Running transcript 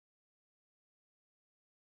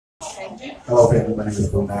Hello, family. My name is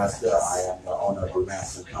Brewmaster. I am the owner of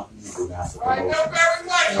Brewmaster Company, Brewmaster Promotion.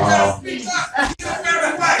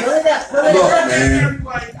 Look, man,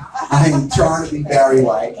 I am trying to be Barry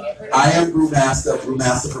White. I am Brewmaster,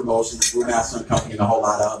 Brewmaster Promotions, Brewmaster Company, and a whole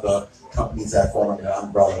lot of other companies that fall under the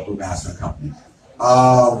umbrella of Brewmaster Company.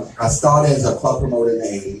 I started as a club promoter in the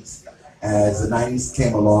 80s. As the 90s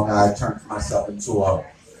came along, I turned myself into a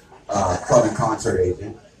club and concert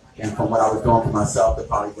agent. And from what I was doing for myself, the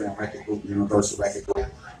Polygram Record Group, Universal Record Group,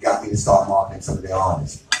 got me to start marketing some of their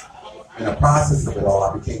artists. In the process of it all,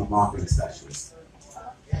 I became a marketing specialist.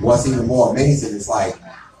 What's even more amazing is like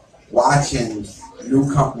watching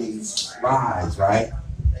new companies rise, right?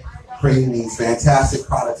 Creating these fantastic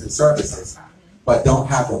products and services, but don't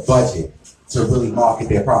have the budget to really market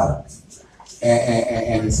their products.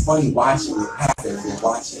 And it's funny watching it happen and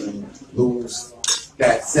watching them lose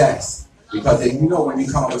that zest. Because then, you know, when you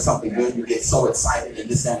come up with something good, you get so excited and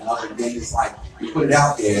this, that, and other, and then it's like you put it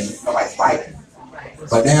out there and nobody's biting.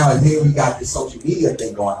 But now here we got this social media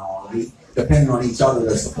thing going on. We depending on each other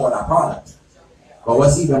to support our product. But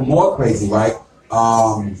what's even more crazy, right?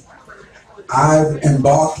 I've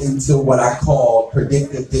embarked into what I call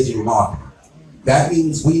predictive digital marketing. That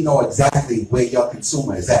means we know exactly where your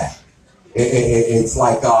consumer is at. It's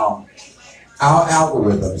like our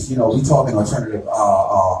algorithms, you know, we talking alternative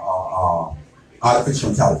artificial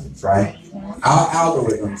intelligence, right? Our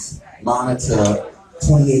algorithms monitor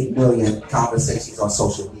 28 million conversations on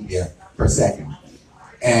social media per second.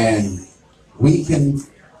 And we can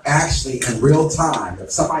actually, in real time, if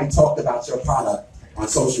somebody talked about your product on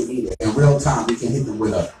social media, in real time, we can hit them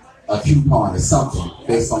with a coupon or something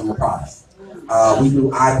based on your product. We do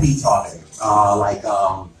IP targeting,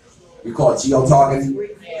 we call it geo-targeting.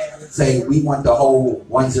 Say we want the whole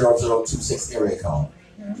 10026 area code.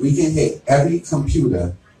 We can hit every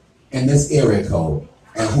computer in this area code,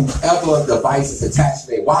 and whoever device is attached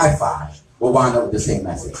to their Wi-Fi will wind up with the same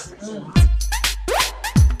message.